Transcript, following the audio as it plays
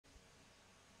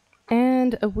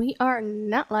And we are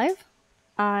not live.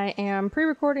 I am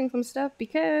pre-recording some stuff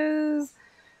because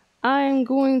I'm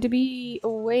going to be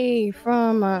away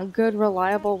from good,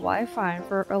 reliable Wi-Fi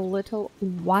for a little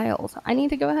while. So I need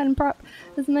to go ahead and prep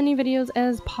as many videos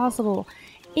as possible.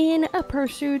 In a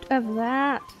pursuit of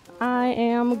that, I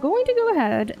am going to go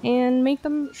ahead and make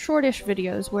them shortish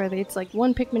videos where it's like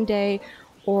one Pikmin day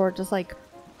or just like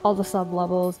all the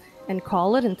sub-levels and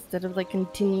call it, instead of like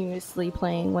continuously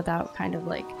playing without kind of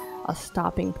like a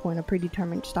stopping point, a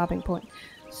predetermined stopping point.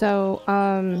 So,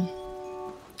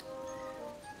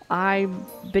 I've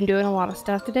been doing a lot of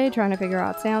stuff today trying to figure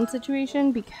out sound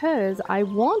situation because I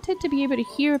wanted to be able to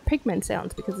hear Pikmin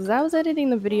sounds, because as I was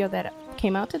editing the video that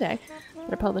came out today,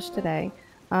 that I published today,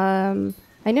 I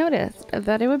noticed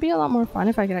that it would be a lot more fun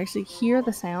if I could actually hear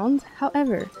the sounds.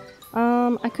 However,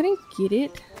 I couldn't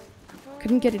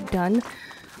get it done.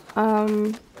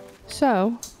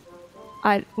 So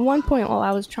at one point while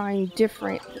I was trying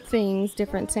different things,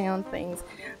 different sound things,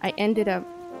 I ended up,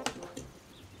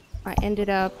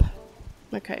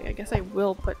 okay, I guess I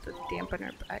will put the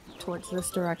dampener back towards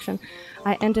this direction.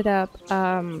 I ended up,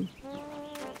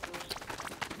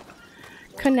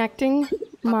 connecting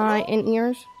my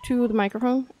in-ears to the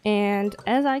microphone, and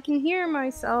as I can hear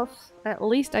myself, at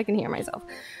least I can hear myself,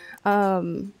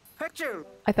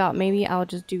 I thought maybe I'll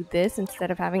just do this instead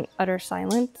of having utter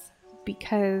silence,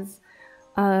 because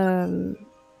at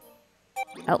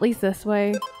least this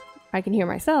way I can hear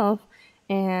myself,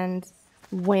 and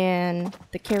when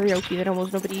the karaoke that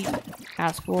almost nobody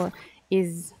asked for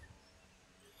is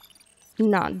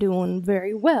not doing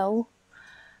very well,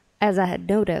 as I had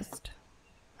noticed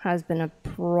has been a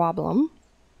problem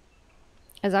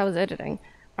as I was editing.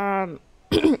 I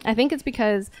think it's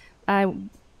because I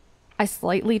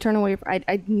slightly turn away.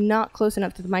 I'm not close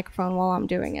enough to the microphone while I'm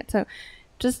doing it. So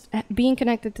just being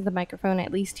connected to the microphone,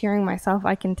 at least hearing myself,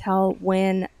 I can tell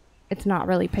when it's not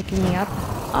really picking me up.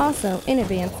 Also, in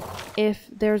advance, if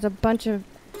there's a bunch of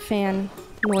fan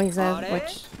noises,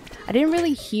 which I didn't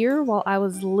really hear while I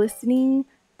was listening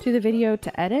to the video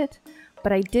to edit,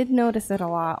 but I did notice it a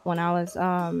lot when I was,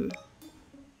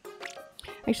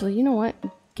 actually, you know what?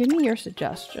 Give me your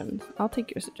suggestions. I'll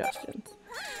take your suggestions.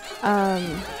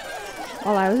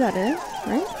 While I was editing,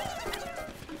 right?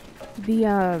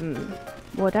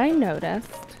 What I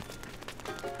noticed,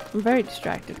 I'm very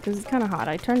distracted because it's kind of hot.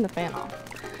 I turned the fan off.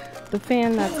 The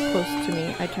fan that's close to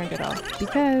me, I turned it off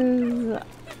because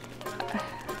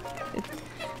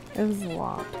it was a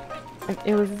lot.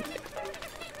 It was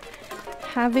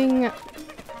having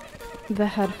the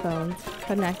headphones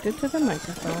connected to the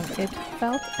microphone. It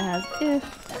felt as if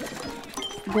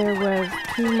there was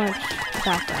too much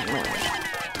background noise.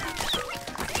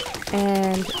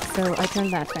 And so I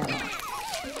turned that fan off.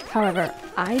 However,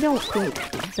 I don't think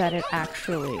that it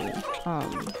actually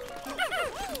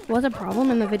was a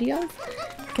problem in the videos,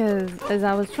 because as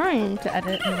I was trying to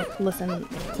edit and listen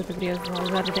to the videos while I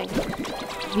was editing,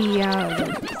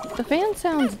 the fan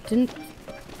sounds didn't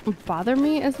bother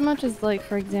me as much as, like,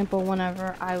 for example,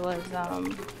 whenever I was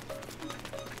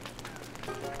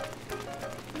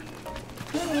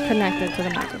connected to the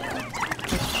microphone.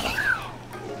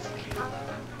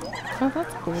 Oh,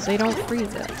 that's cool. They don't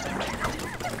freeze it.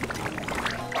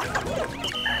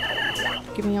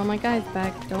 Give me all my guys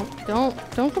back. Don't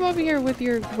come over here with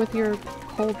your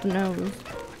cold nose.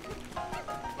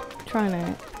 Trying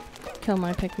to kill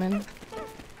my Pikmin.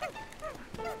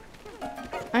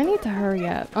 I need to hurry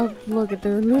up. Oh, look at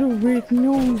their little red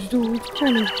nose, though. It's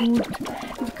kind of cute.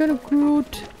 It's kind of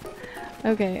cute.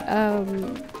 Okay, I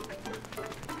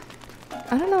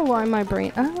don't know why my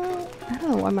brain... I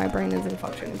don't know why my brain isn't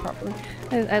functioning properly.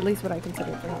 At least what I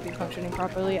consider to not be functioning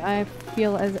properly. I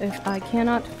feel as if I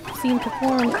cannot seem to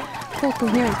form full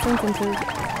coherent sentences.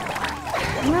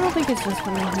 And I don't think it's just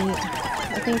from the heat.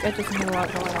 I think I just have a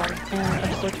lot going on. And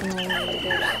unfortunately,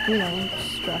 there's, you know,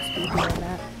 stress people in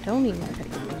that. Don't eat my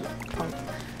Pikmin, punk.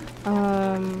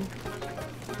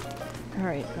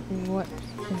 Alright, what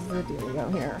is the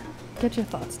dealio here? Get your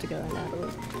thoughts together,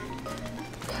 Natalie.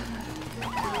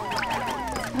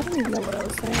 I don't even know what I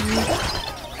was saying.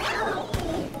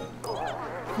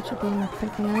 What should be in the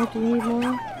Pikmin? Do you need more?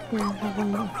 Yeah, I have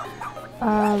one more.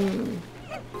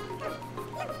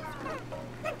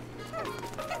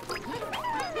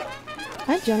 I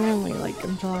genuinely like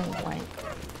am drawing a blank.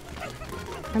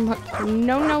 No.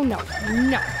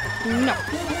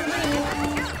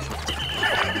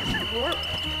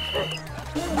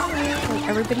 Like,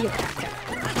 everybody attack it.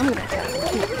 I'm gonna attack it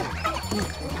too.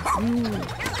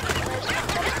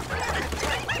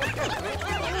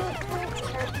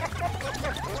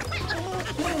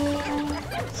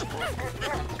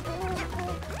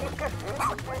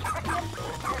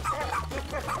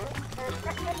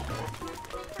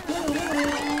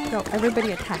 Go,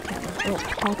 everybody attack him. Oh,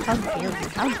 punk, how dare you?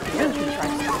 How dare you try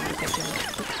to stop the Pikmin?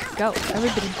 Go,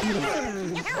 everybody beat him.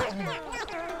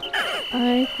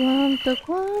 Ay,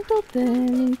 cuánto te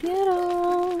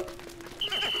mintieron.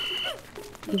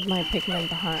 Leave my Pikmin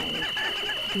behind.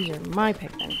 These are my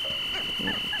Pikmin.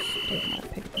 Steal my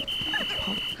Pikmin.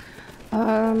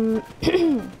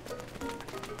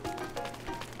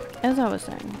 As I was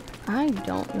saying, I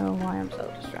don't know why I'm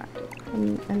so distracted.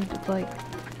 And like,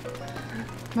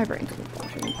 my brain's not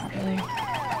functioning properly.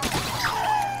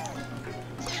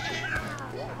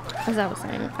 As I was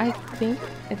saying, I think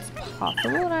it's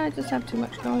possible that I just have too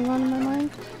much going on in my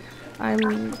mind.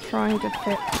 I'm trying to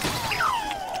fit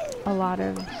a lot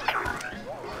of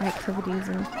activities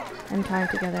and time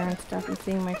together and stuff, and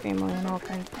seeing my family and all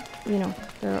kinds, you know,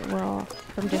 we're all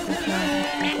from different towns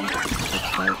and stuff.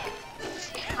 It's like,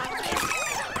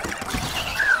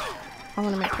 I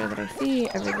want to make sure that I see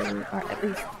everybody, or at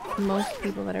least most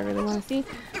people that I really want to see,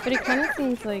 but it kind of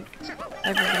seems like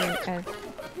everybody, as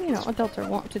you know, adults are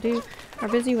wont to do, are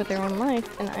busy with their own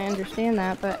life, and I understand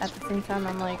that, but at the same time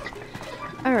I'm like,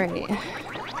 alright,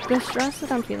 the stress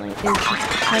that I'm feeling is because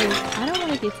I don't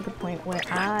want to get to the point where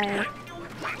I,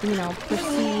 you know,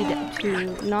 proceed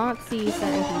to not see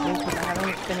certain people because I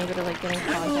haven't been able to like get in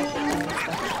contact with them and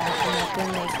stuff like that, and then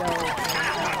they go and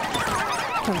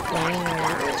complain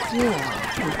or, you know,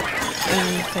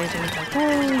 and say things like, oh,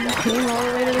 you came all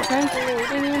the way to the country and we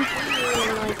didn't even see you,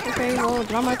 and I'm like, okay, well,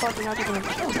 it's not my fault you're not taking a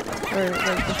photo, or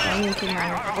like just going into my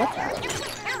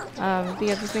WhatsApp. The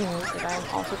other thing is that I'm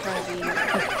also trying to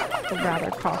be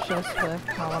rather cautious with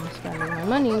how I'm spending my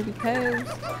money because,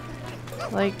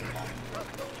 like,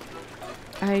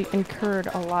 I incurred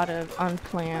a lot of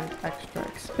unplanned extra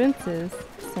expenses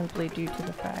simply due to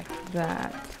the fact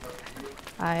that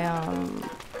I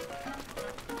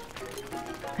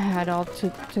had all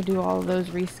to do all of those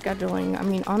rescheduling. I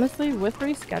mean, honestly, with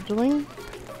rescheduling,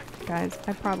 guys,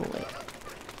 I probably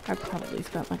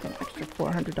spent like an extra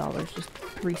 $400 just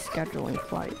rescheduling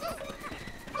flights.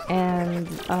 And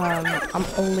I'm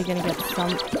only gonna get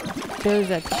some, there's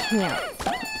a chance,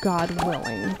 God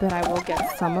willing, that I will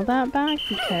get some of that back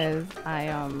because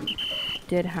I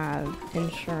did have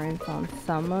insurance on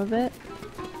some of it,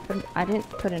 but I didn't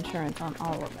put insurance on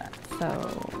all of it, so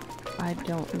I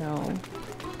don't know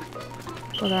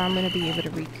whether I'm gonna be able to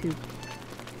recoup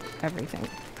everything.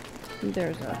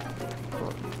 There's a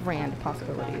grand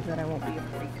possibility that I won't be able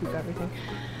to recoup everything.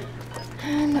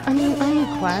 And I mean,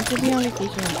 I'm glad to be on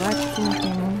vacation. I'm glad to see my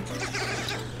family.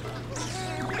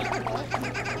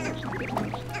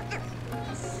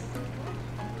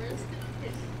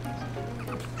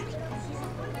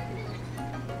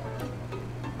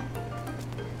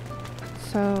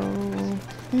 So,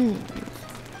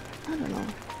 I don't know.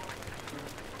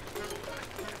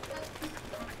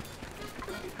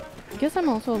 I guess I'm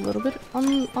also a little bit on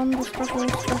the structural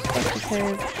stress stuff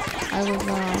because I was,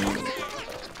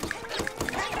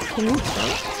 can you say?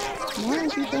 Why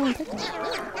aren't you showing pictures?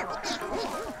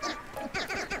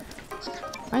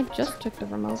 I just took the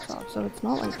remotes off, so it's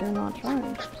not like they're not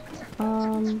charged.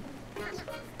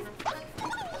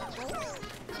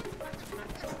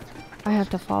 I have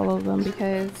to follow them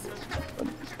because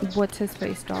what's his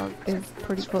face dog is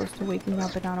pretty close to waking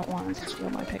up and I don't want him to steal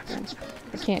my Pikmin.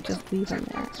 I can't just leave him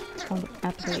there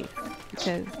at the base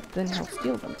because then he'll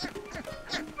steal them.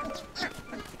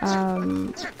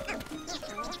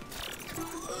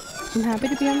 I'm happy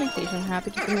to be on vacation. I'm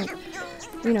happy to be,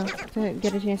 you know, to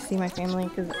get a chance to see my family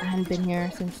because I hadn't been here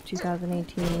since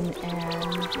 2018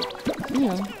 and, you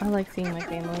know, I like seeing my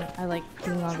family. I like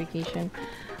being on vacation.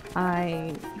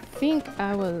 I think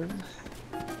I was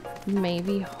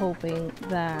maybe hoping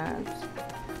that,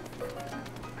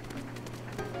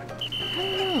 I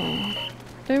don't know,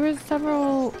 there was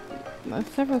several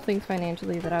things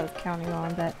financially that I was counting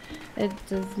on that it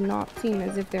does not seem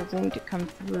as if they're going to come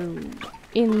through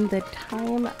in the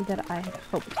time that I had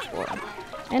hoped for.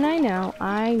 And I know,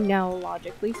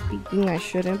 logically speaking, I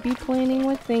shouldn't be planning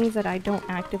with things that I don't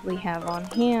actively have on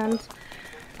hand.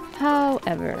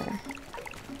 However,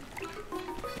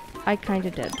 I kinda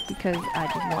did, because I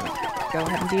just wanted to go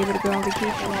ahead and be able to go on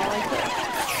vacation while I could.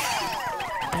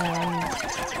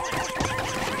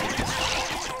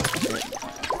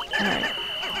 Alright.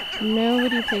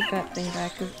 Nobody take that thing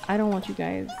back, because I don't want you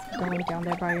guys going down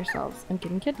there by yourselves and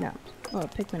getting kidnapped. Oh,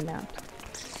 Pikmin napped.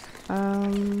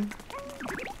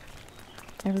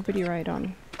 Everybody ride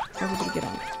on. Everybody get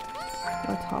on.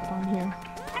 Let's hop on here.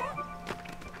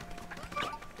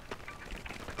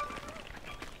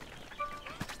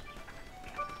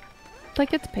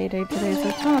 like it's payday today, so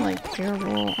it's not like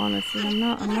terrible, honestly. I'm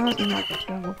not in like a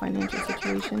terrible financial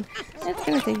situation. It's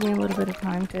gonna take me a little bit of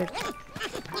time to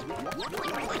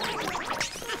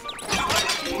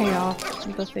pay off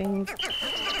the things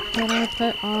that I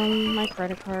put on my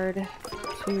credit card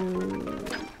to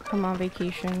come on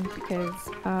vacation, because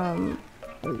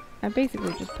I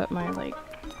basically just put my like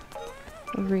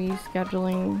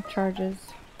rescheduling charges,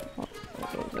 all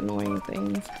those annoying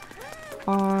things,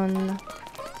 on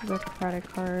the credit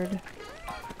card,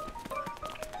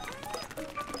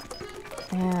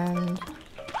 and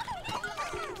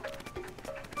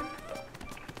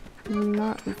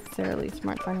not necessarily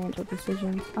smart financial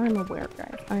decisions. I'm aware,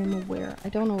 guys. I'm aware. I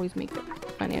don't always make good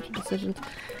financial decisions.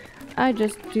 I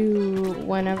just do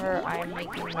whenever I'm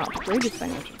making not the greatest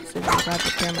financial decisions. I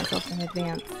prepare myself in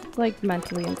advance, like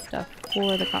mentally and stuff,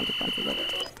 for the consequences of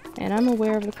it. And I'm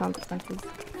aware of the consequences.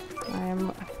 I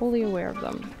am fully aware of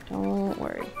them. Don't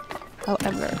worry.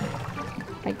 However,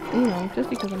 like, you know, just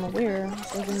because I'm aware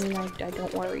doesn't mean I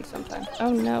don't worry sometimes.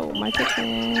 Oh no, my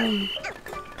Pikmin!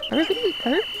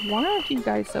 Why aren't you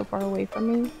guys so far away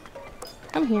from me?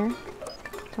 Come here.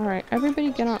 Alright,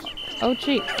 everybody get on. Oh,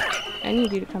 gee. I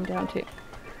need you to come down too.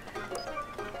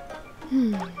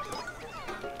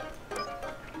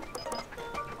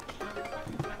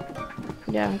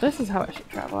 Yeah, this is how I should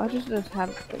travel. I just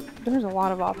have, there's a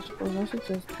lot of obstacles. I should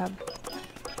just have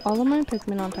all of my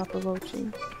Pikmin on top of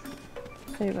Ochi.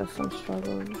 Save us some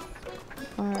struggles.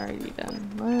 Alrighty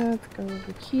then. Let's go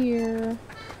over here.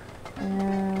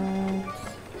 And...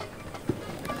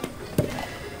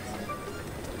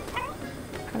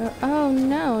 oh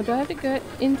no, do I have to get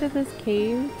into this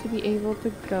cave to be able to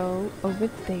go over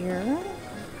there?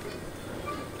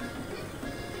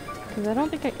 Because I don't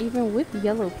think I, even with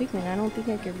yellow Pikmin, I don't think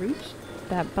I could reach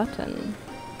that button.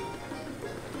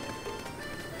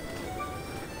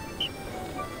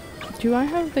 Do I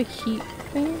have the heat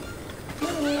thing?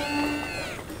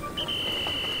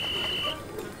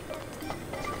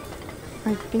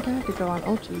 I think I have to go on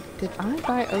Ochi. Did I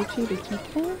buy Ochi the heat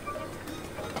thing?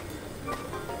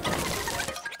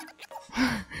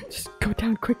 Just go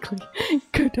down quickly.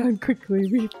 Go down quickly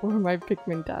before my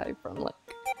Pikmin die from, like,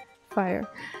 fire.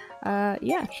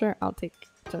 Yeah, sure. I'll take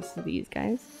just these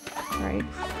guys. Right.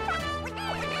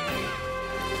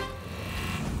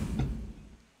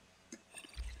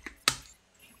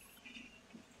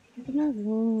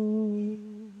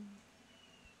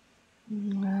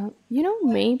 Well, you know,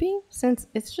 maybe, since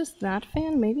it's just that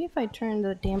fan, maybe if I turn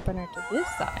the dampener to this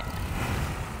side.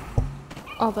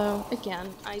 Although, again,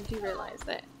 I do realize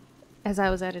that as I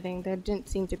was editing, there didn't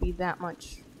seem to be that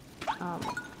much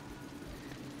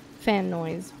fan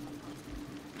noise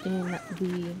in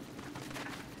the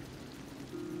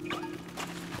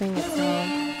thing itself.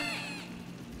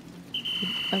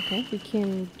 Okay, we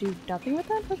can do nothing with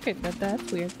that? Okay,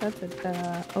 that's weird. That's it.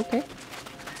 Okay.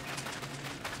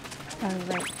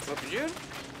 Alright.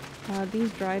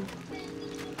 These dried...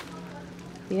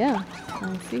 yeah,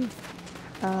 I see.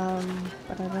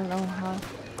 But I don't know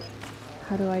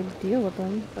how do I deal with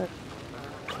them, but...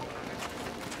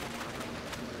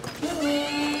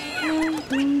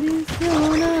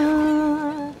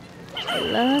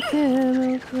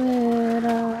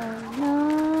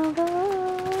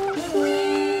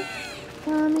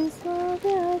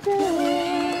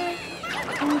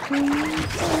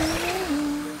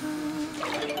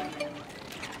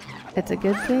 It's a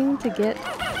good thing to get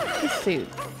the suit.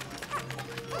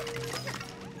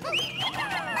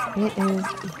 It is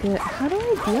good. How do I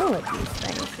deal with these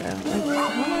things though? Like,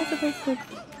 how am I supposed to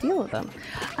deal with them?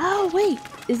 Oh wait,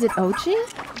 is it Ochi?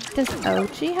 Does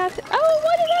Ochi have to? Oh,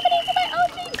 what is happening to my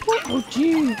Ochi? Poor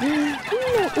Ochi.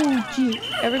 No, Ochi.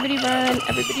 Everybody run!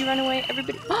 Everybody run away!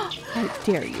 Everybody! How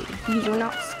dare you? These are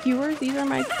not skewers. These are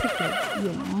my Pikmin.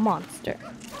 You monster!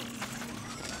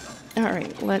 All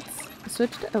right, let's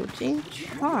switch to Ochi.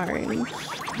 Charge,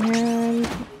 and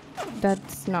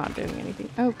that's not doing anything.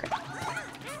 Okay.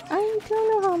 I don't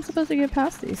know how I'm supposed to get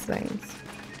past these things.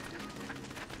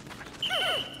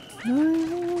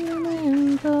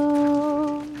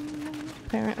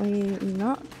 Apparently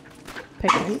not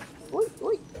Pikmin. Oi,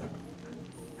 oi.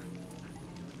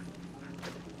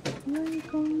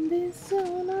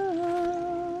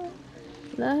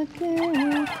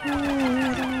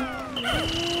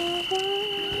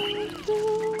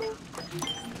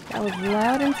 That was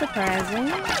loud and surprising.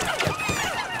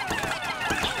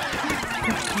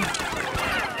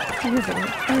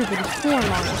 Everybody swarm on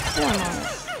us, swarm on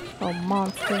us. Oh,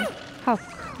 monster. How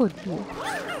could you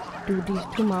do this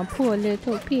to my poor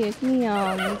little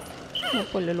Pikmin? My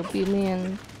poor little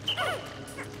Pikmin.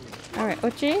 Alright,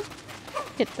 Ochi,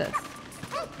 hit this.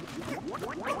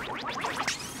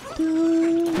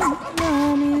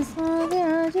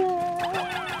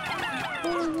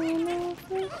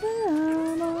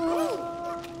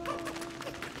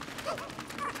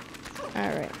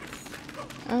 Alright.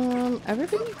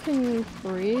 Everybody can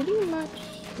pretty much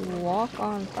walk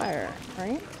on fire,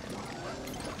 right?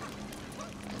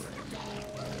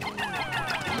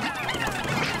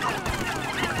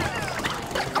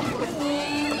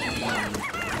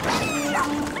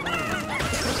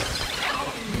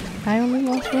 I only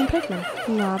lost one Pikmin.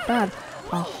 Not bad.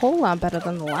 A whole lot better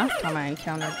than the last time I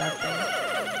encountered that thing.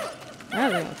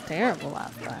 That thing was terrible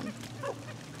last time.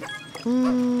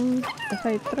 If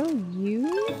I throw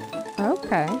you...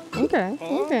 Okay.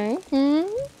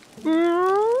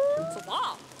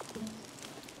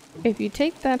 If you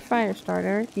take that fire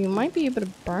starter, you might be able to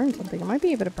burn something. You might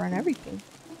be able to burn everything.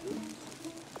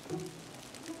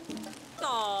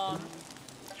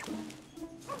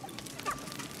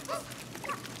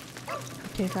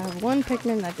 Okay, so I have one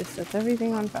Pikmin that just sets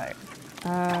everything on fire.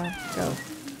 Go.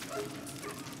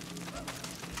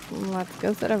 Let's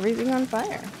go set everything on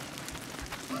fire.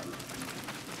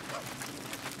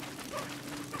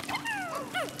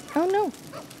 Oh no!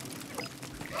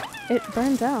 It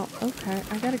burns out. Okay,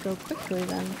 I gotta go quickly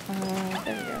then.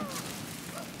 There we go.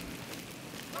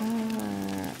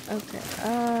 Okay.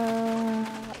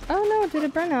 Oh no, did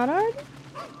it burn out already?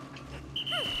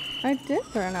 I did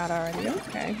burn out already.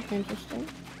 Okay, interesting.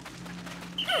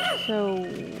 So,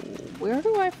 where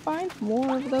do I find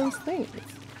more of those things?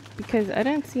 Because I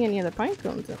didn't see any of the pine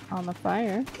cones on the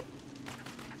fire.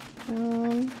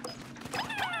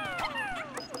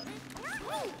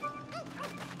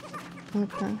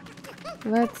 Okay.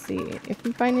 Let's see if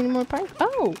we find any more pine.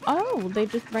 Oh, they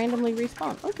just randomly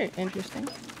respawn. Okay, interesting.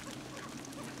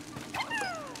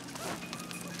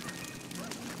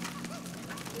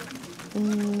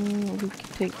 We could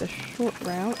take the short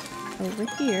route over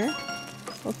here.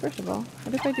 Well, first of all,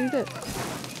 what if I do this?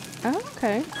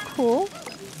 Okay, cool.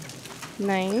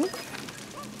 Nice.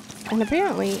 And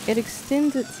apparently, it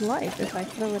extends its life if I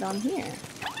throw it on here.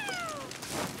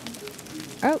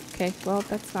 Okay, well,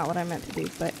 that's not what I meant to do,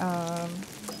 but,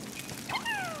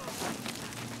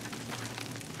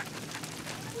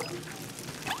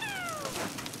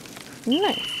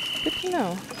 nice. Good to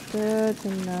know. Good to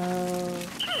know.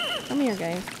 Come here,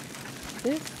 guys.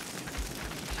 This.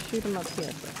 Shoot him up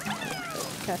here.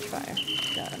 Catch fire.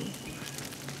 Got him.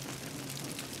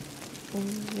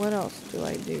 What else do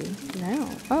I do now?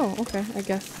 Oh, okay. I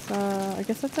guess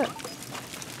that's it.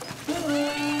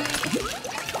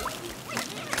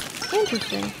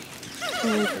 Interesting.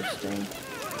 Interesting.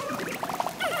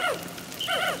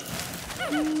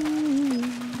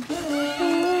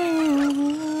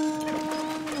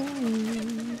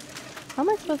 How am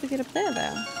I supposed to get up there,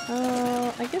 though?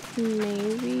 I guess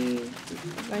maybe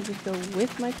if I just go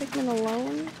with my Pikmin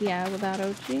alone? Yeah, without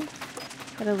Ochi.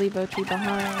 Gotta leave Ochi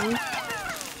behind.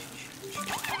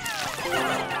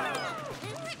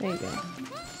 There you go.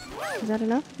 Is that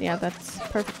enough? Yeah, that's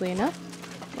perfectly enough.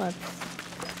 Let's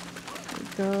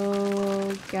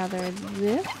go gather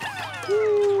this.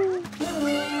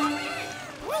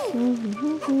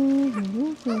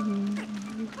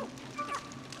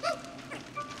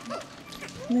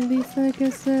 Me dice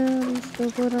que se ha visto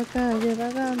por la calle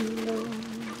vagando,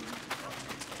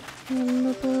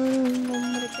 ando por un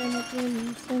hombre que no tiene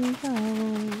un centavo.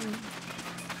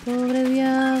 Pobre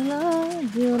diablo,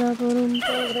 llora por un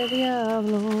pobre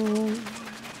diablo.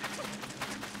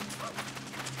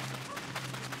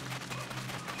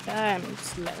 I'm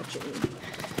slouching.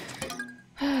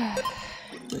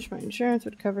 Wish my insurance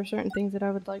would cover certain things that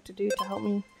I would like to do to help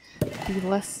me be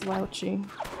less slouchy.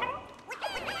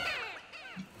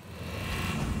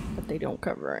 But they don't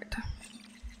cover it.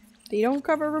 They don't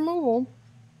cover removal.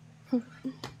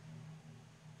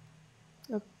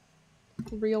 Of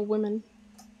real women.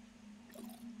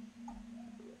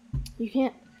 You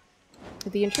can't.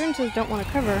 The insurances don't want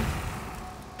to cover.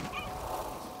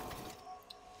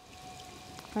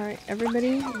 Alright,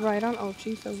 everybody right on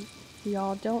Ochi so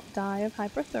y'all don't die of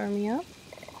hypothermia.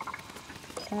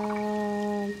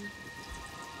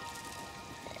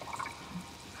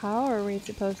 How are we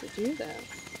supposed to do this?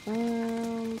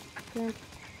 Okay.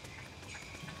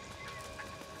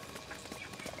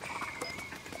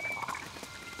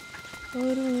 Por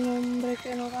un hombre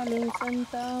que no vale un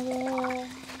centavo.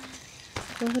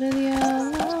 Pobre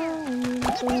diablo,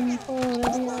 un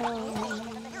pobre diablo.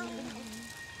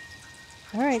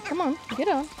 Alright, come on. Get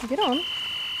on. Get on.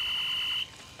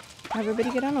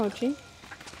 Everybody get on Ochi.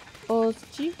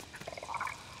 Ochi.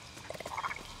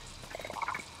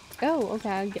 Oh,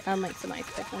 okay. I'll make some ice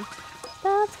Pikmin.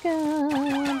 That's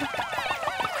good.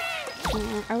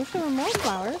 I wish there were more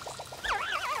flowers.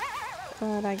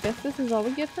 But I guess this is all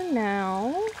we get for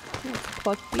now. Let's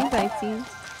pluck these ices.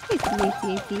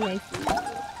 Icy.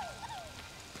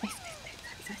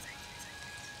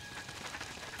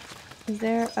 Is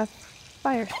there a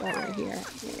fire starter here?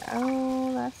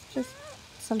 Oh, that's just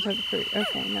some sort of fruit.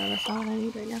 Okay, no, that's not what I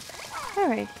need right now.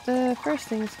 Alright, the first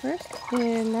things first,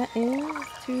 and that is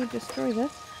to destroy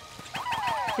this.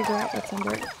 Figure out what's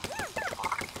under it.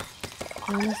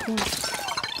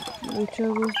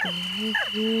 Mucho gusto,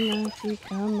 una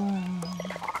chica más.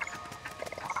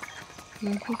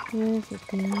 No te crees que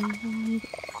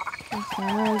es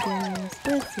alguien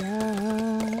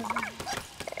especial.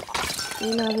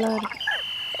 Sin hablar,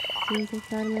 sin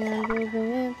tocarme algo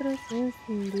dentro se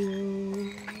encendió.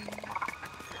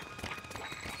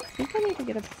 I think I need to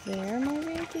get up there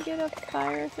maybe to get a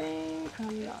fire thing.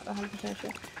 I'm not 100%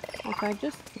 sure. If I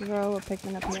just throw a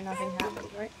Pikmin up here, nothing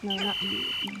happens, right? No, not you.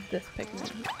 This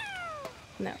Pikmin.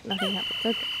 No, nothing happens.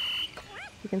 Okay.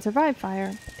 You can survive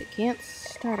fire, but they can't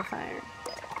start a fire.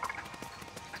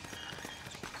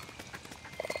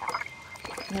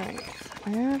 Alright.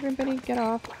 Everybody get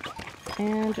off.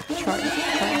 And just charge.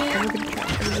 Everybody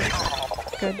charge.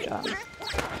 Good job.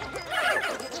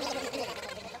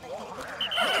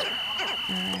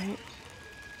 Alright.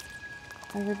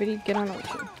 Everybody get on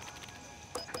ocean.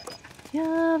 Y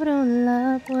abro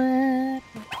la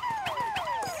puerta.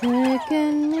 Sé que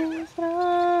en mis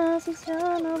brazos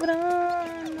ya no habrá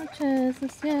noches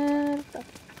desiertas.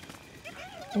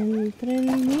 Entre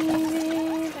en mi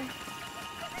vida,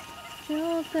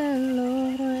 yo te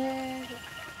lo ruego.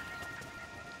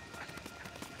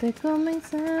 Te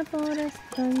comencé por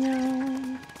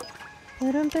extrañar,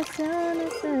 pero empecé a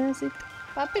necesitar.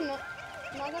 Papi, no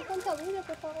haga tanta bulla,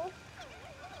 por favor.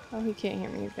 Oh, he can't hear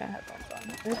me. He's got headphones on.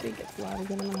 If he gets loud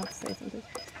again, I'm gonna have to say something.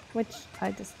 Which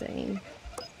I disdain.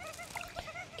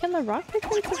 Can the rock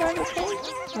Pikmin survive the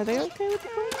cold? Are they okay with the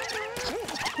cold?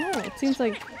 No, it seems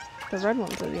like the red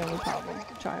ones are the only problem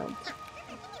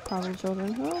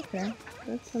children. Oh, okay.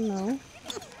 Good to know.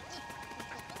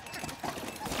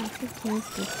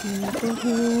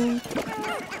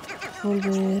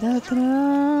 Volver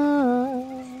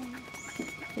atrás.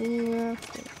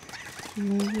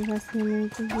 Me dejaste muy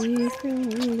triste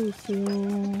una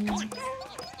ilusión.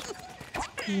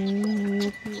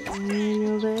 El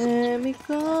dueño de mi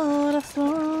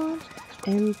corazón,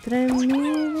 entre en mi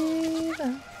vida,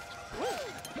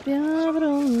 te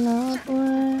abro la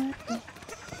puerta.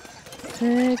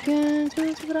 Sé que en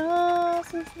tus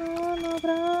brazos no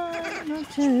habrá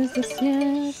noches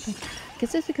desiertas.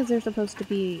 Guess it's because they're supposed to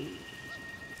be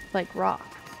like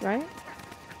rocks, right?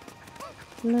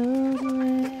 Luego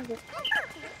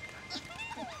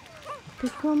te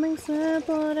comencé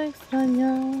por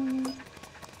extrañar,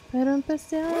 pero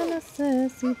empecé a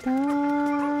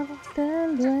necesitarte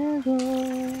luego.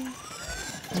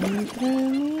 Entre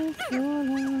mis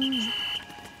olas,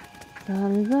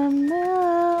 sálvame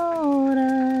ahora.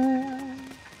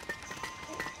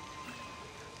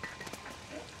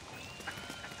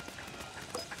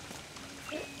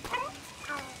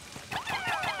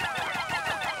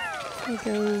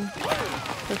 Go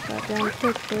push that down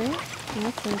quickly.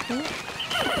 That's okay.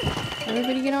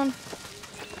 Everybody get on.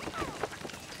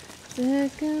 Sé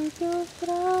que en tus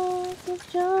brazos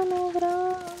ya no habrá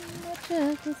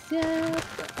noches desiertas.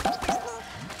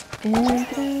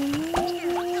 Entre mi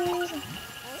vida,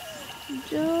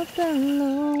 yo te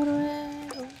lo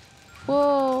ruego.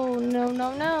 Whoa,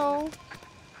 no.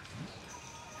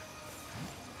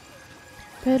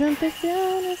 Pero empecé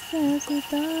a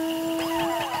necesitar.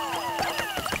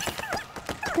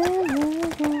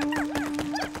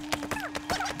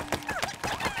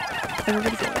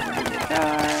 Everybody go.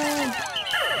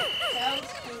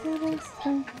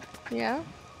 Yeah?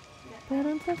 Pero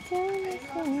empecé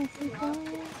a necesitar.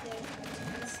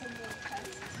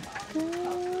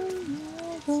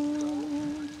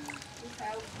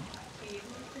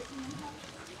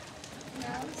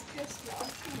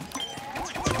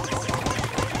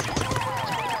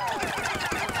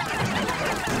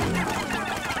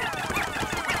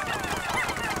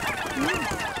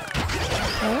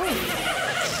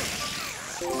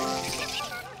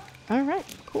 Alright,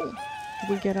 cool.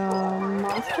 We get a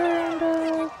monster and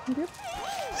yep.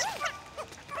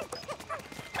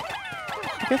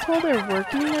 I guess while they're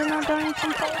working, they're not dying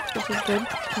from cold, which is good,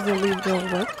 because they'll leave their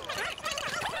work.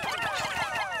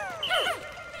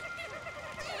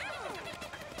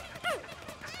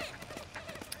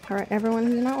 Alright, everyone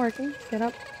who's not working, get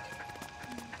up.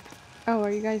 Oh,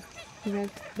 are you guys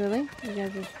really? You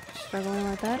guys are struggling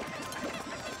like that?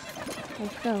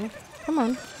 Let's go. Come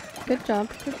on. Good job.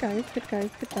 Good guys.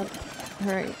 Good job.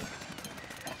 Alright.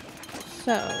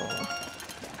 So,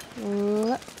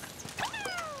 let's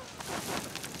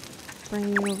bring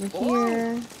you over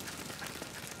here.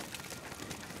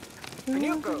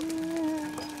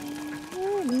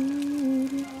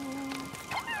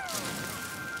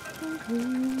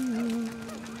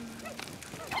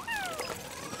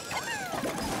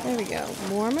 There we go.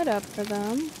 Warm it up for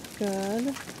them.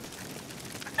 Good.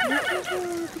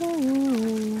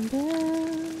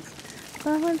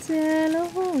 Bajo el cielo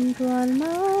junto al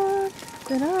mar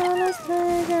será la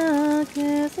estrella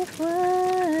que se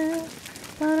fue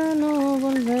para no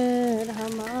volver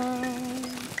jamás.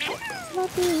 La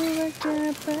tuve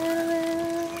que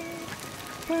perder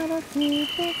para así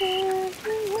poder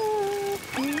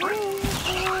soñar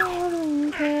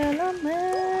que la amé,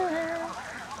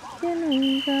 que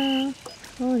nunca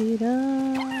morirá.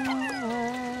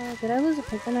 Did I lose a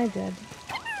Pikmin? I did.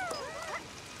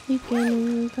 Y que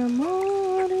nunca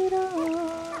morirá.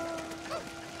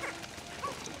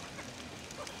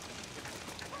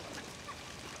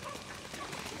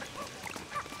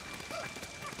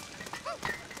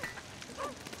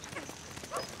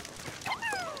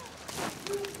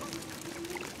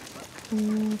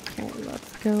 Okay,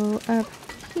 let's go up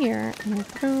here and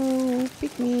throw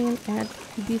Pikmin at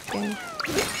this guy.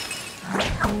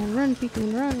 And run,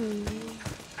 Pikmin, run!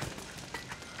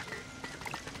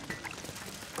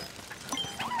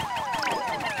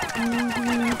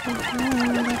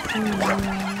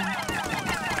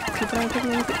 Keep it on,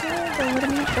 Pikmin, keep it on! Don't let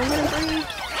him eat, don't let him breathe!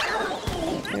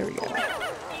 There we go.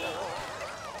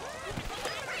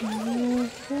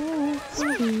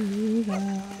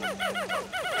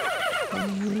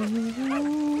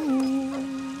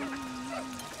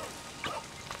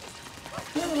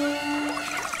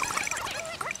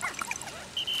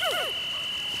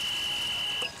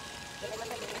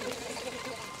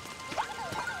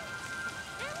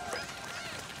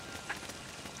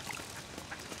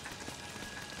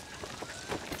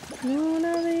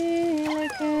 Luna, dile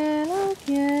que la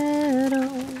quiero,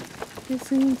 que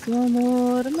sin su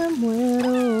amor me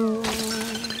muero.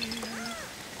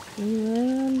 ¿Y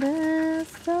dónde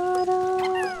estará?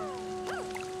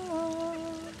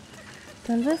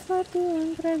 Tal vez a tú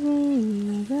entre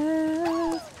alguna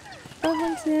vez, bajo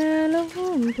el cielo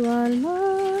junto al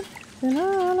mar,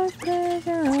 será la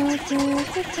estrella que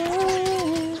se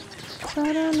fue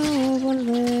para no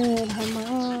volver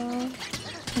jamás.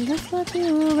 Tal vez la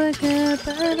tuve que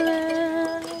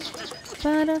perder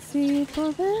para así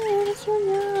poder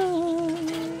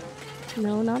soñar.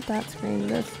 No, not that screen,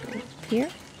 this screen. Here?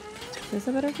 Is this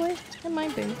a better place? It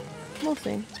might be. We'll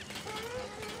see.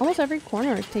 Almost every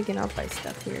corner is taken up by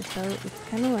stuff here, so it's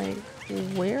kind of like,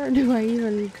 where do I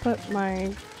even put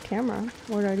my camera?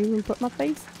 Where do I even put my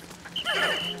face?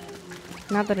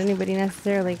 Not that anybody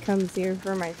necessarily comes here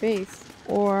for my face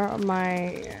or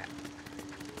my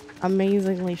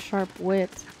amazingly sharp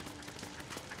wit.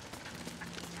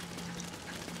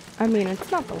 I mean,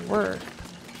 it's not the worst.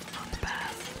 Not the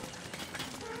best.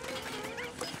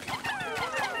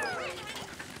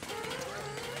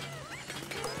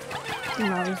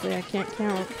 And obviously I can't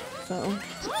count, so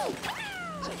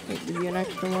I'll give you an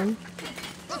extra one.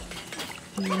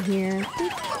 In here.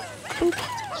 Boop, boop.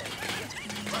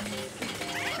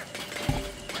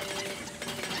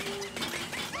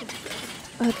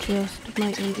 Adjust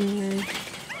my ears.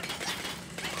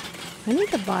 I need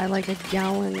to buy like a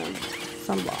gallon of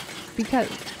sunblock because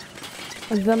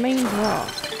the main draw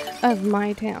of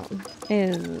my town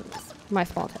is my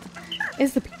small town.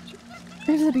 Is the beach.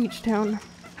 There's a beach town.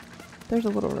 There's a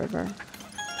little river,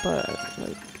 but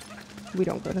like we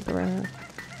don't go to the river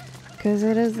because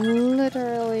it is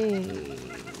literally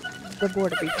the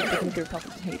border between the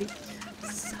Republic of Haiti.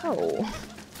 So.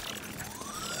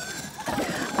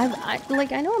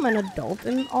 I know I'm an adult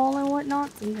and all and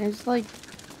whatnot, and it's like,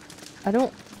 I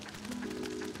don't,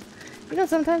 you know,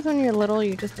 sometimes when you're little,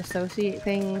 you just associate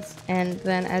things, and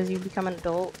then as you become an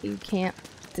adult, you can't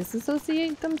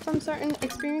disassociate them from certain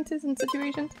experiences and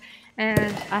situations,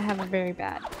 and I have a very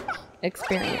bad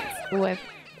experience with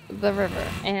the river,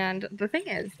 and the thing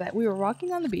is that we were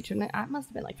walking on the beach, and I must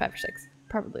have been like 5 or 6,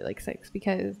 probably like 6,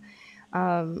 because,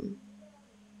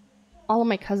 all of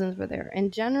my cousins were there,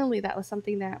 and generally that was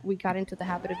something that we got into the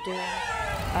habit of doing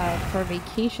for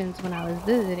vacations when I was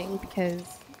visiting, because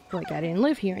like I didn't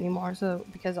live here anymore, so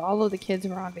because all of the kids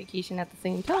were on vacation at the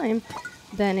same time,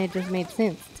 then it just made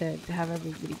sense to have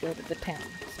everybody go to the town,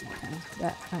 small town,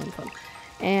 that kind of fun.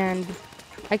 And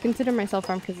I consider myself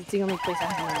from because it's the only place I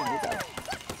have memories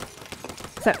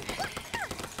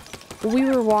of. So we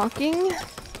were walking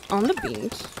on the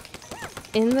beach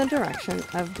in the direction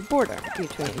of the border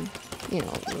between, you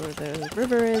know, where the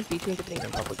river is between the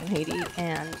Dominican Republic and Haiti,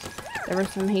 and There were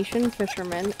some Haitian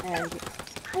fishermen, and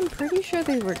I'm pretty sure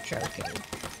they were joking.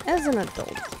 As an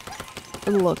adult,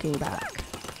 looking back,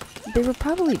 they were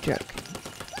probably joking,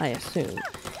 I assume.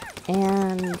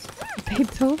 And they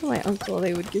told my uncle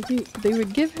they would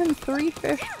give him 3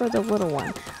 fish for the little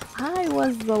one. I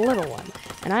was the little one,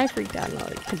 and I freaked out and I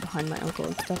like hid behind my uncle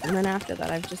and stuff. And then after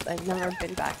that, I've never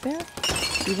been back there.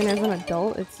 Even as an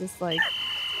adult, it's just like,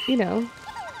 you know,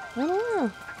 I don't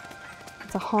know.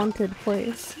 It's a haunted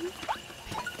place.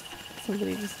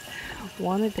 Somebody just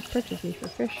wanted to purchase me for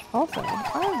fish. Also,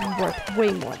 I'm worth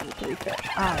way more than 3 fish.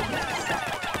 I guess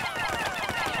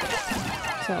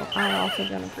so. I also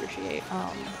don't appreciate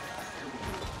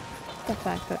the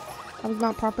fact that I was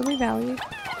not properly valued.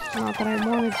 Not that I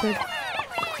wanted to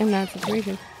in that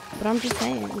situation, but I'm just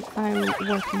saying I'm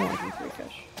worth more than 3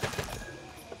 fish.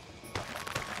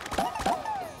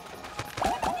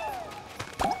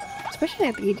 Especially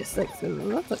at the age of 6,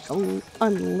 and that's like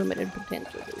unlimited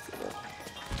potential, basically.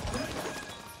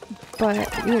 But,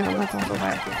 you know, that's also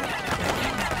why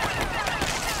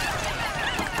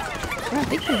I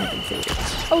think they haven't seen it.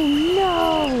 Oh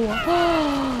no!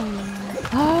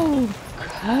 How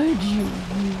could you,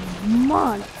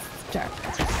 monster!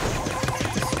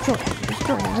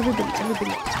 Destroy, everybody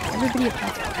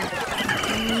attack.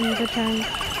 Return.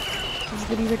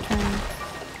 Everybody return.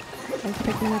 Let's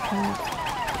pick them return.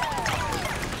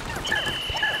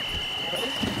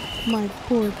 My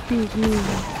poor Pikmin.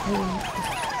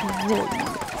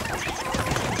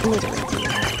 Literally.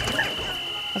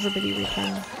 Everybody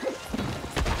return.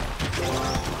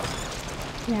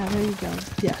 Yeah, there you go.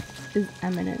 Death is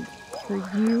imminent for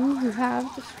you who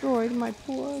have destroyed my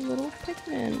poor little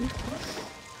Pikmin.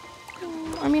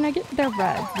 I mean, I get they're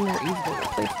red and they're easily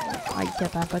replaceable. I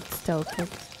get that, but still,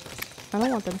 I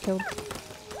don't want them killed.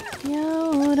 Y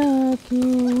ahora tú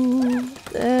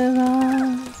te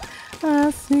vas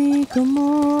así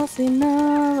como si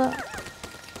nada,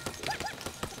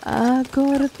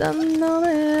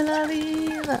 acortándome la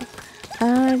vida,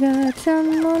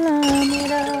 agachando la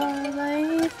mirada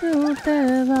y tú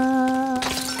te vas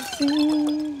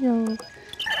y yo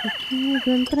aquí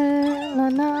entre la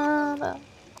nada,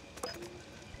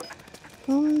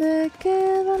 donde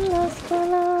quedan las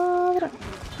palabras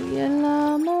y el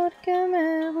amor que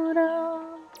me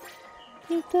juró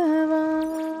y te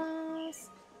vas.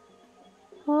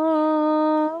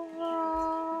 Oh.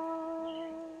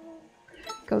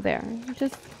 Go there.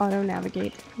 Just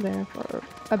auto-navigate there for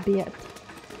a bit.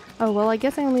 Oh, well, I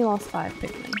guess I only lost 5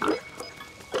 Pikmin.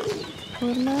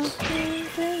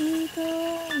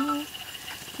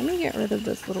 Let me get rid of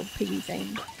this little piggy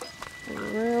thing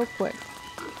real quick.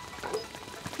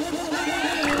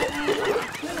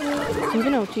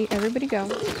 Even Ochi, everybody go.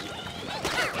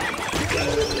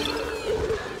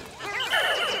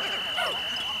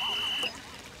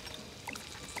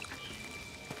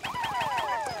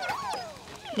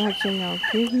 Actually, no.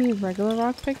 Give me regular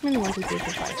rock Pikmin. 1, 2, 3,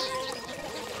 4, 5.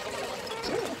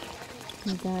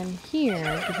 And then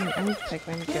here, give me ice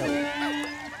Pikmin. Go.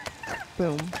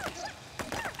 Boom.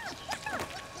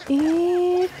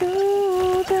 Y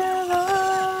tú te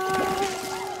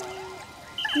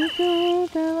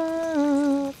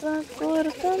vas,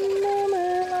 acortándome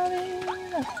la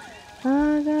vida,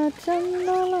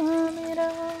 agachando la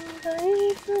mirada y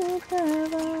tú te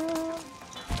vas.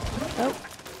 Oh.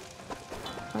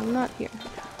 I'm not here.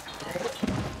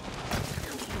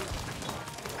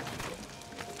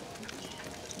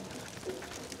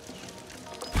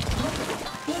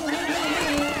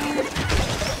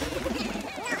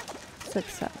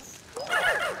 Success.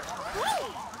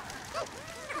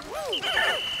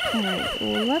 Alright,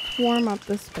 well, let's warm up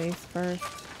the space first.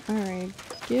 Alright,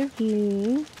 give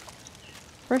me...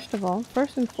 First of all,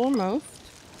 first and foremost,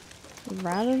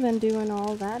 rather than doing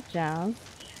all that jazz,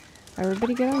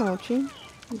 everybody get an Ochi.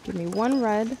 Give me 1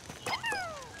 red.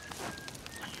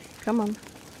 Come on.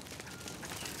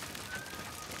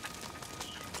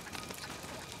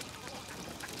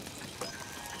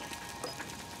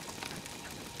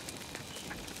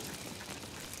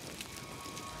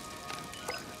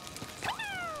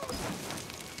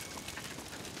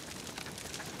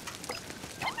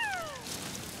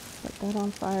 Set that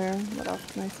on fire. What else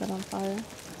can I set on fire?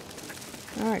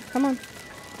 Alright, come on.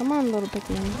 Come on, little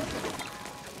Pikmin.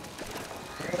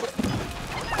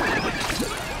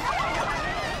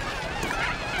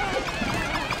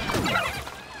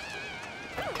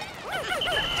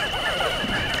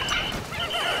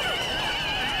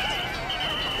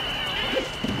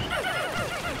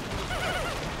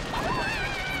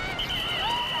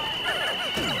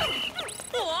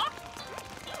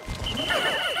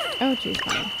 Oh, geez,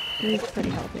 fine. He's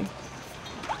pretty healthy.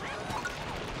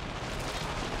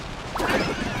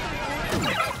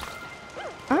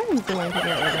 I'm going to get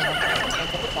rid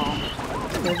of the bomb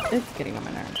because it's getting on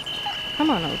my nerves. Come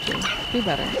on, Ochi. Do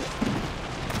better.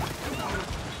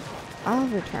 I'll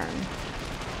return.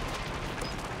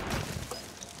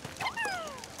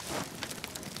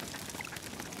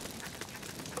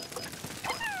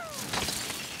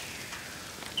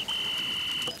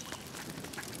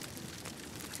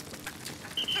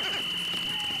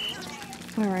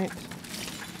 Alright.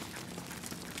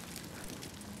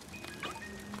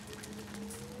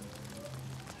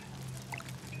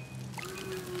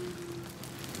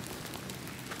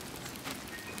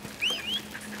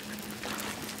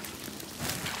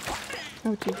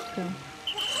 Oh, geez, go.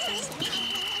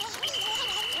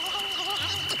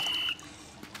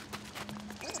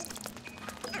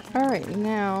 Alright,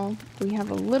 now we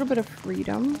have a little bit of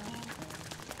freedom.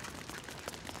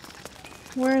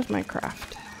 Where's my craft?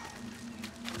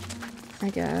 I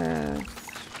guess.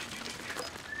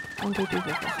 1, 2, 3,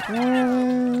 4, 5.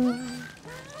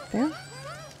 There?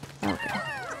 Okay.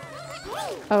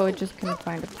 Oh, it just couldn't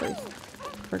find a place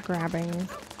for grabbing.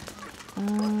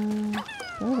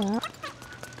 Throw that.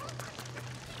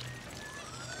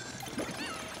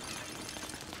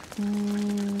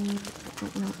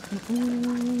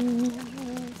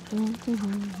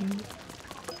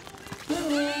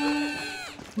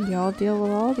 Y'all deal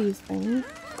with all these things.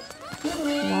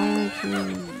 Why aren't you?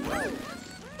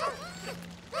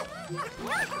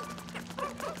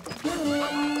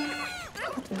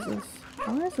 What is this?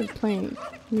 Why is it playing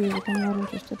music I'm not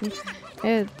interested in?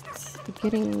 It's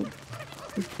getting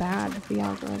bad, the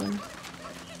algorithm.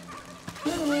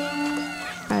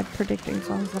 I'm predicting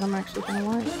songs that I'm actually gonna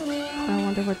like. I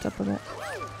wonder what's up with it.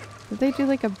 Did they do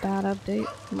like a bad update?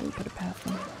 I'm gonna put it past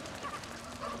them.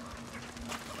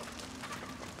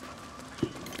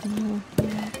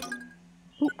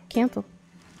 Ooh, cancel.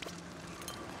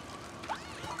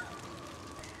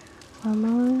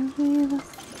 Amor vidas,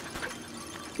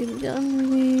 que ya han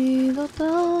vivido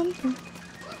tanto,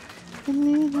 que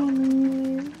ni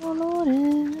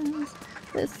olores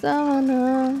de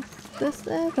sábanas de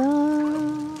seda.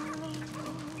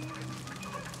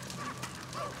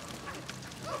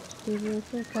 Tuve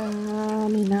que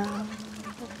caminar,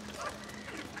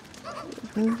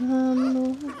 pensando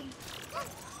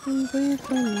en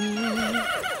pensar.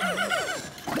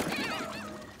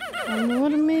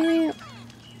 Amor mío.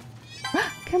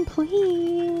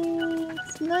 Complete!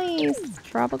 Nice!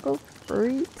 Tropical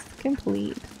fruits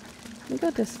complete. Let me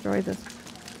go destroy this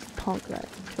punk that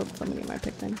killed so many of my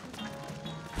Pikmin.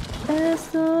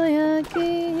 Estoy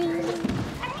aquí,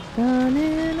 tan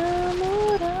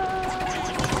enamorado.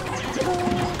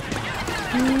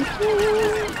 Un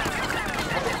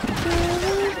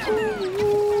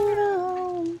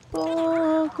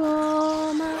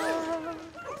poco más.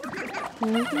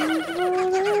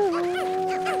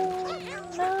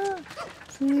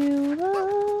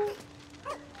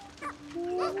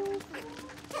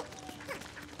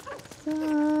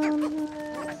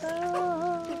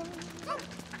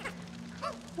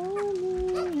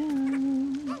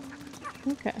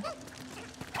 Okay.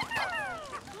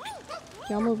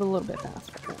 Okay, I'll move a little bit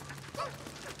faster.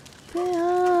 Te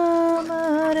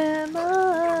amaré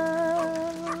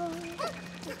más,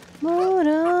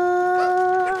 morado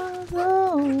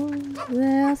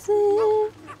de así.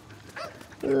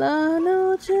 La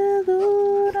noche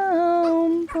dura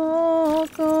un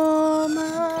poco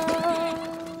más.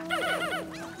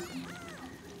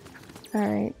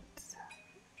 Alright.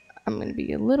 I'm gonna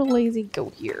be a little lazy. Go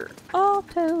here.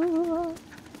 Auto.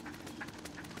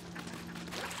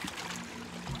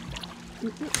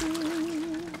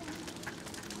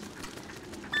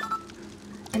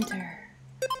 Enter.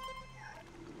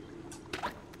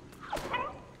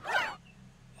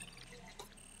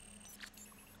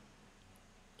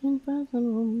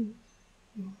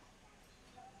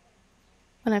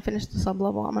 When I finish the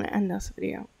sub-level, I'm going to end this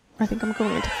video. I think I'm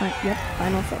going to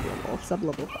final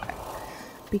sub-level 5.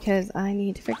 Because I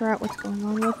need to figure out what's going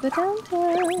on with the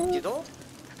downtown.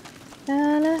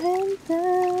 A la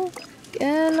gente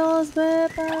que los ve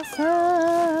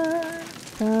pasar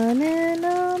tan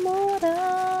enamorado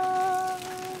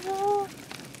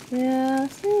y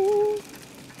así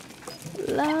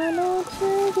la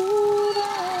noche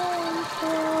dura un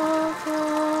poco.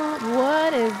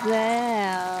 What is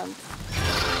that?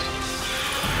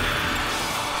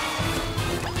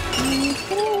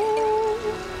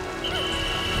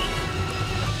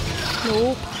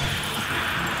 Nope.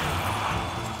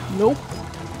 Nope.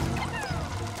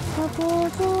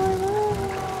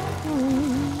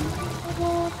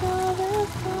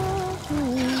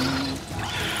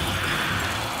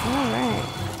 Alright.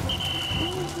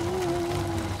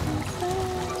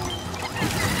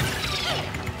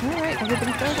 Alright,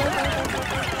 everybody go.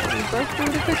 We burst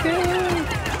through the cocoon.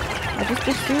 I just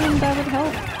assumed that would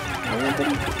help.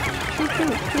 Everybody,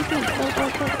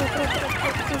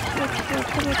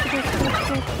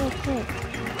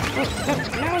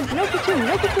 no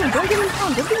cocoon, don't give him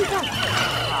time,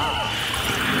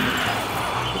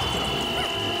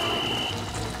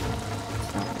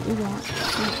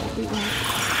 That's not what we want,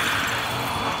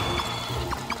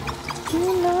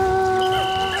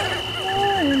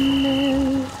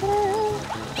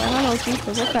 I don't see,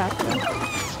 so we're faster.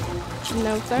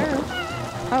 No, sir.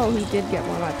 Oh, he did get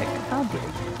one of my Pikmin. How dare you?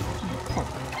 You punk.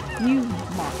 You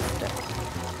monster.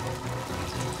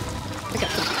 I got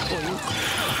something for you.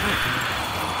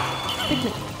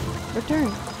 Pikmin, return.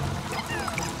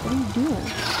 What are you doing?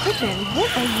 Pikmin, what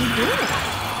are you doing?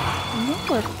 You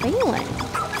are failing.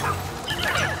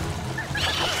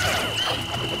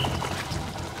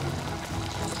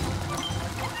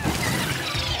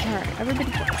 Alright,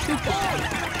 everybody shoot this.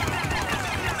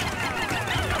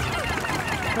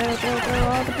 Throw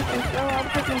all the Pikmin,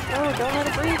 don't let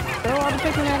it breathe, throw all the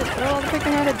Pikmin at it,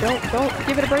 don't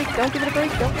give it a break, don't give it a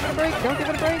break or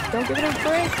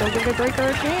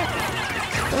a chance.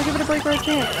 Don't give it a break or a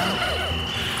chance.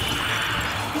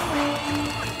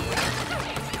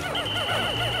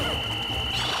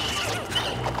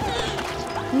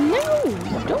 No!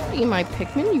 Don't eat my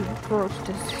Pikmin, you gross,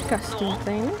 disgusting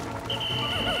thing.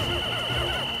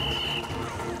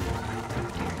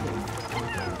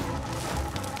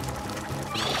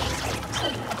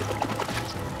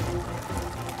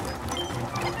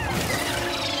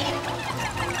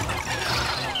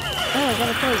 I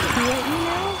gotta tell you, can you eat me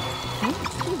now?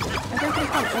 Everybody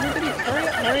come, everybody,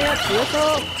 hurry up,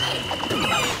 vehicle!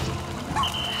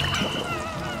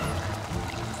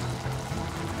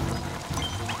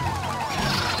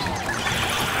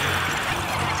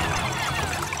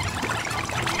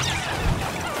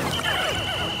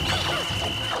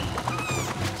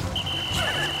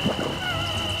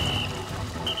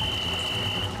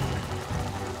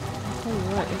 I'll tell you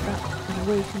what, you've got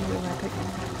way too many of my Pikmin.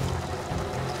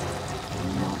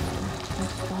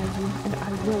 And I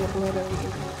will obliterate you.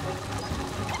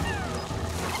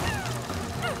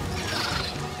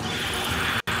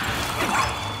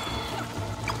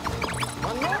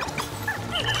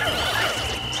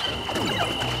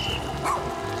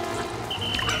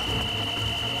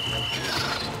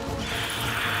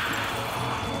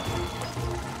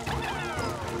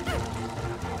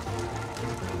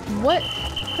 What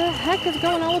the heck is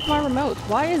going on with my remote?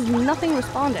 Why is nothing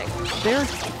responding? They're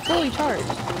fully charged.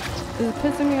 This is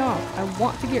pissing me off. I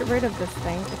want to get rid of this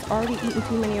thing. It's already eaten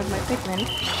too many of my Pikmin,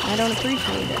 and I don't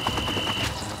appreciate it.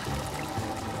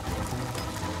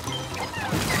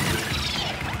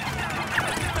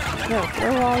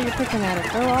 Throw all your Pikmin at it.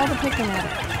 Throw all the Pikmin at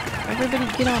it. Everybody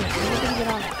get on it. Everybody get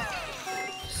on it.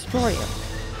 Destroy it.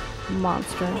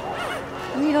 Monster.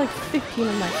 I need like 15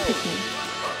 of my Pikmin.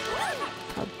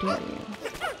 How dare you.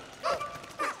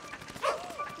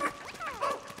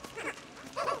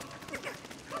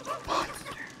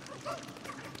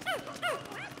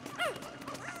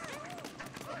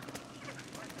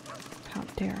 How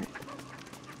dare it.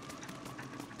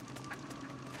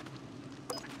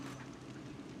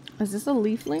 Is this a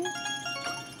leafling?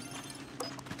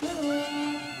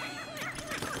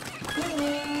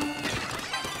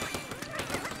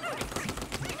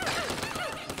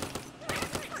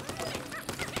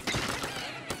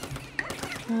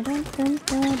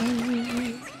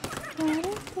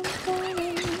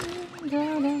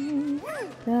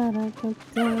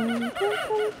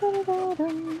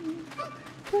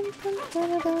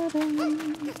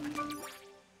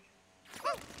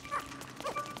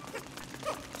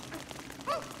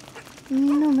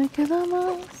 No me queda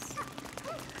más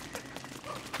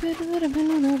perderme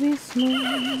en un abismo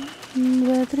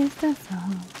de tristeza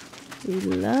y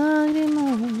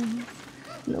lágrimas.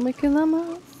 No me queda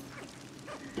más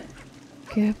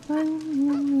que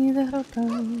mi derrota,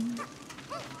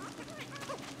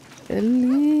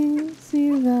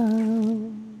 felicidad.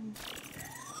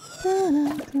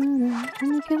 No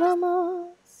me queda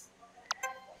más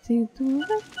si tu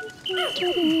beso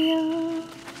sería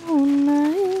una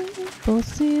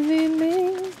imposibilidad.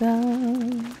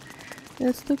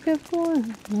 Esto que fue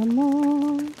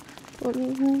amor por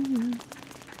mí,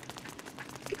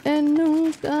 que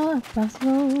nunca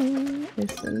pasó,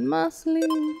 es el más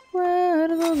lindo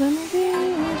recuerdo de mi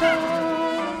vida.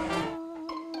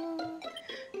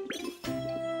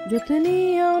 Yo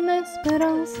tenía una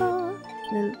esperanza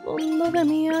en el fondo de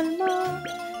mi alma,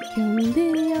 que un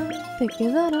día te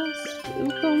quedarás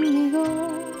tú conmigo,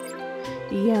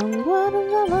 y aún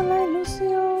guardaba la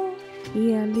ilusión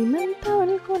y alimentaba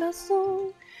el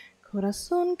corazón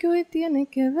Corazón que hoy tiene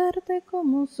que verte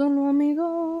como solo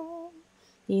amigo.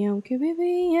 Y aunque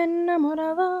viví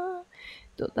enamorada,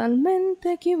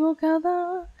 totalmente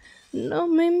equivocada, no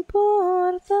me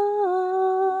importa.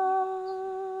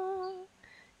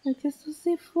 El que eso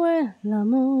sí fue el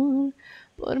amor,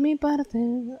 por mi parte,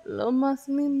 lo más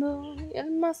lindo y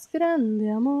el más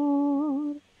grande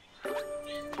amor.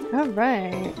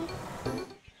 Alright.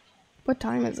 What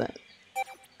time is it?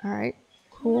 Alright,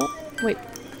 cool. Wait.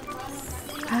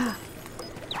 Ah.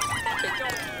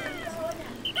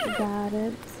 Got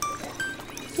it.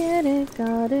 Get it,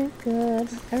 got it, good.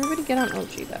 Everybody get on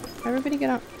Ochi though. Everybody get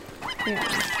on. Yeah.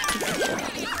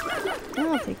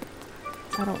 I'll take it.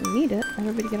 I don't need it.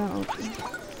 Everybody get on Ochi.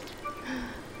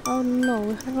 Oh no,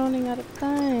 we're running out of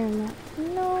time.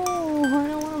 No, I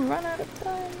don't want to run out of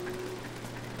time.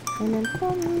 En el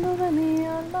fondo de mi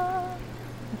alma.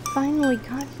 I finally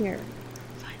got here.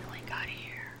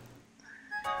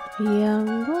 Y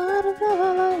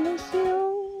aguardaba la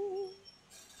ilusión.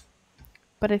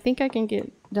 But I think I can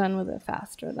get done with it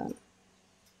faster than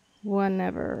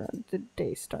whenever the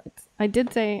day starts. I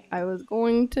did say I was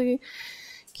going to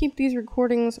keep these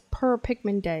recordings per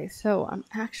Pikmin day, so I'm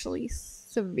actually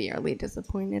severely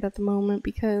disappointed at the moment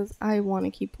because I want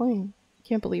to keep playing. I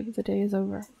can't believe the day is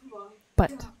over.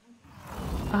 But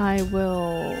I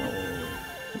will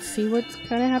see what's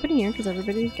kind of happening here because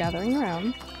everybody's gathering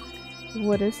around.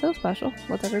 What is so special?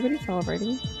 What's everybody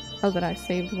celebrating? Oh, that I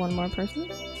saved one more person?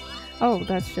 Oh,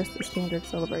 that's just a standard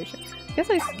celebration. I guess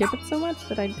I skip it so much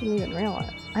that I didn't even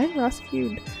realize. I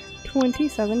rescued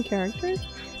 27 characters?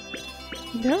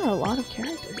 There are a lot of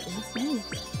characters in this game.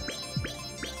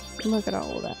 Look at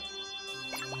all of that.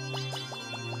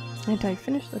 And I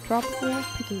finished the tropical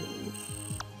Pikmin.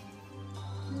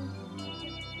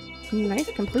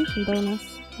 Nice completion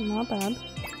bonus. Not bad.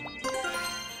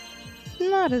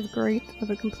 Not as great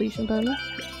of a completion bonus.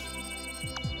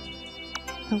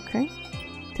 Okay.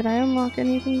 Did I unlock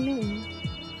anything new?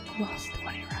 Lost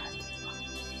 20 rats.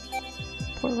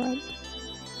 Poor rats.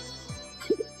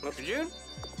 Look at you.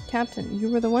 Captain, you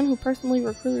were the one who personally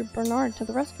recruited Bernard to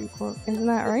the rescue corps, isn't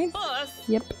that right? Us?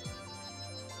 Yep.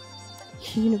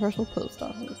 Universal Post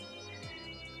Office.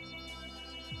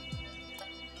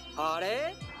 Are?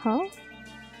 Huh?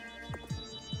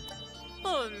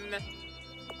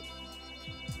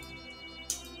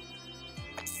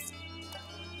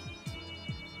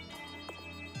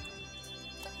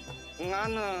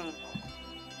 나는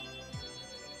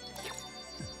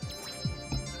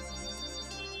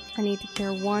I need to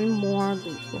cure one more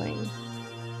leafling.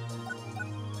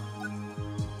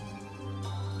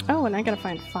 Oh, and I gotta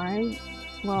find 5.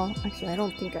 Well, actually, I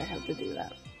don't think I have to do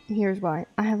that. Here's why.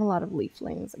 I have a lot of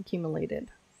leaflings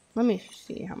accumulated. Let me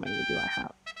see how many do I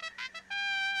have.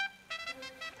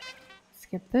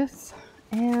 Skip this.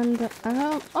 And,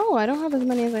 oh, I don't have as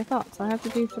many as I thought, so I have to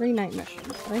do 3 night missions.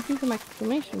 But I see some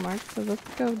exclamation marks, so let's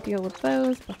go deal with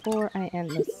those before I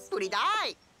end this.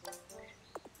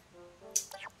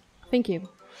 Thank you.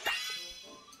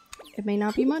 It may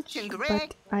not be much,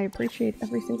 but I appreciate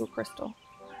every single crystal.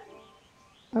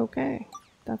 Okay,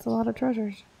 that's a lot of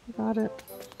treasures. Got it.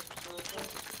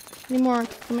 Any more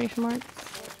exclamation marks?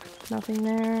 Nothing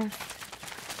there.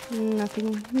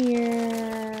 Nothing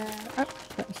here. Oh,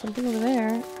 there's something over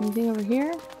there. Anything over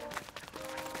here?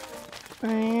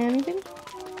 Anything?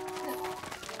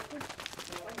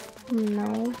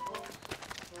 No.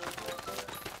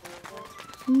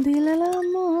 Dile al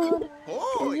amor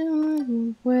que yo no hay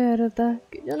en puerta,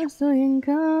 que yo no estoy en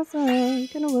casa,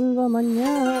 que no vuelva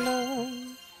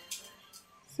mañana.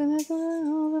 Se me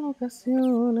acabaron en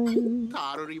ocasiones.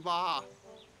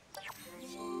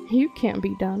 You can't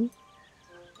be done.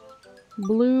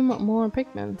 Bloom more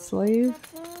Pikmin, slave.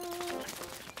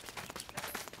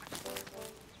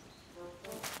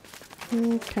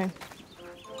 Okay.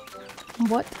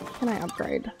 What can I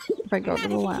upgrade if I go to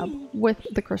the lab with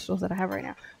the crystals that I have right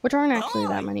now? Which aren't actually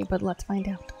that many, but let's find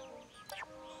out.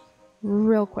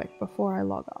 Real quick before I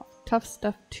log off. Tough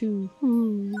stuff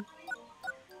 2.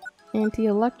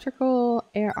 Anti-electrical,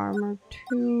 air armor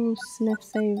 2, sniff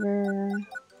saver.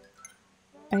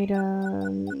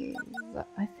 Items.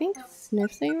 I think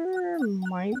sniff saver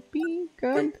might be a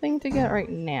good thing to get right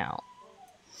now.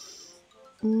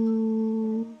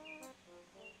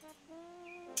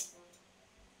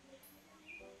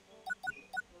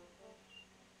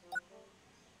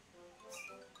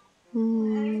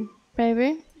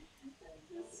 Baby?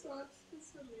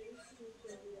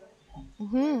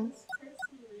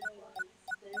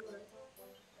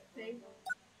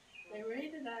 They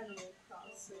raided Animal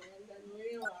Crossing and then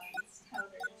realized how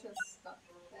they're just stuck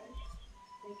there.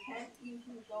 They can't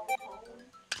even go home.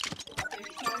 They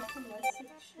tried to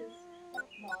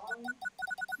mom,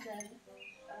 then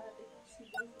if she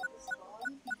doesn't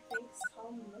respond, he thinks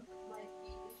Tom Nook might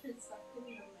be intercepting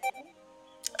the mail.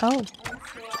 Oh, And so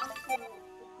after the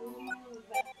boomerang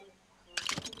method,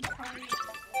 he kind of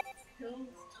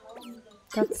kills Tom Nook.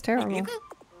 that's terrible.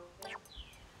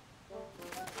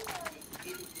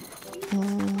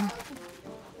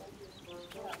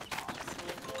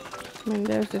 I mean,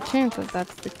 there's a chance that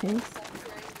that's the case.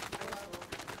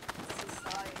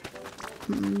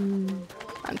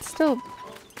 It still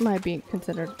might be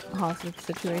considered a hostage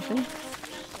situation.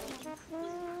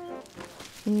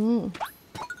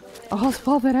 A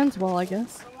hospital that ends well, I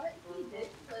guess. So what he did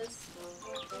was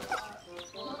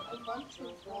put a bunch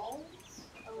of walls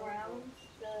around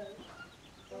the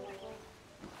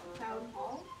town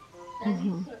hall. Then he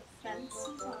put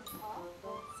fences on top,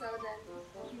 so then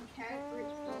you can't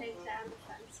take down the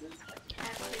fences, but you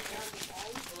can't take down the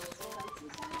walls with the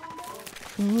fences around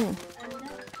it. And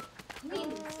then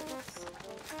cleaning suits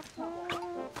come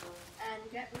up and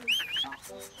get rid of the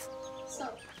costs. So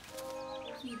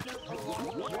he built a wall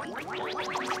with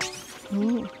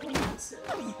cleaning suits.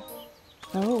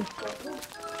 Oh, The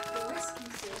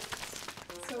rescue suits.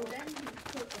 So then he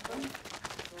put a bunch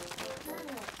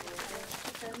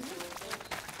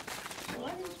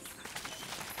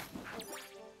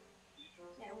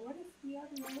what if the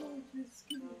other villagers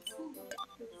give him food?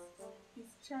 Because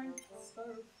he's trying to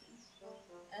starve them.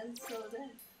 And so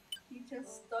then he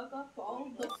just dug up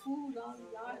all the food on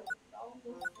the island, all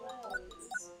the flowers,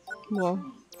 whoa.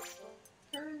 trees,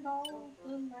 turned all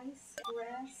the nice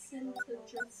grass into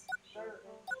just dirt.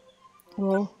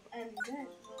 Whoa. And then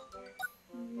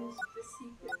he used the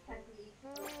secret technique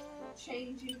of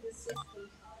changing the system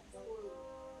time for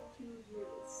 2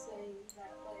 years, saying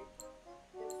that like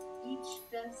if each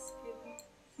desk in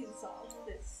his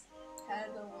office had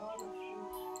a lot of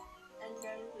food, and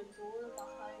then the door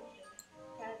behind him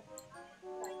had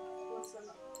was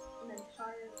an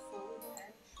entire full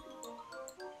pantry,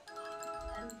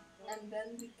 and then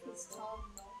because Tom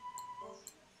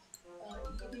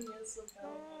eating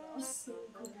Isabel would also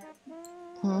grab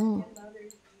another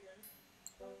year.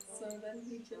 So then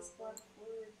he just went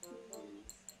forward 2 years.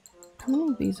 How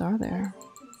many of these are there? As you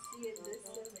can see in this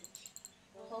image,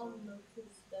 Tom Nook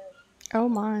is dead. Oh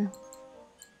my.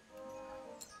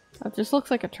 That just looks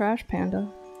like a trash panda.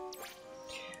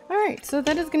 Alright, so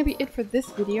that is going to be it for this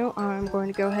video. I'm going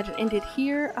to go ahead and end it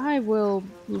here. I will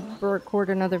record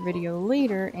another video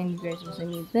later, and you guys will see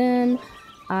me then.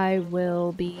 I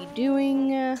will be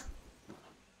doing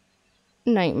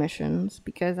night missions,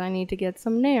 because I need to get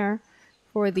some Nair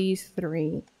for these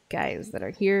 3 guys that are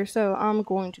here. So I'm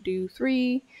going to do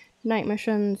 3 night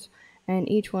missions, and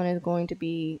each one is going to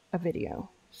be a video.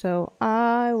 So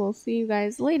I will see you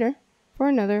guys later for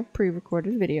another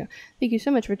pre-recorded video. Thank you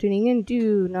so much for tuning in.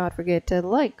 Do not forget to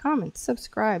like, comment,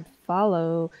 subscribe,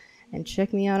 follow, and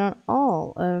check me out on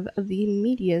all of the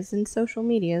medias and social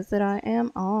medias that I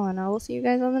am on. I will see you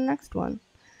guys on the next one,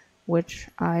 which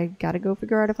I gotta go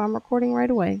figure out if I'm recording right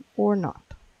away or not.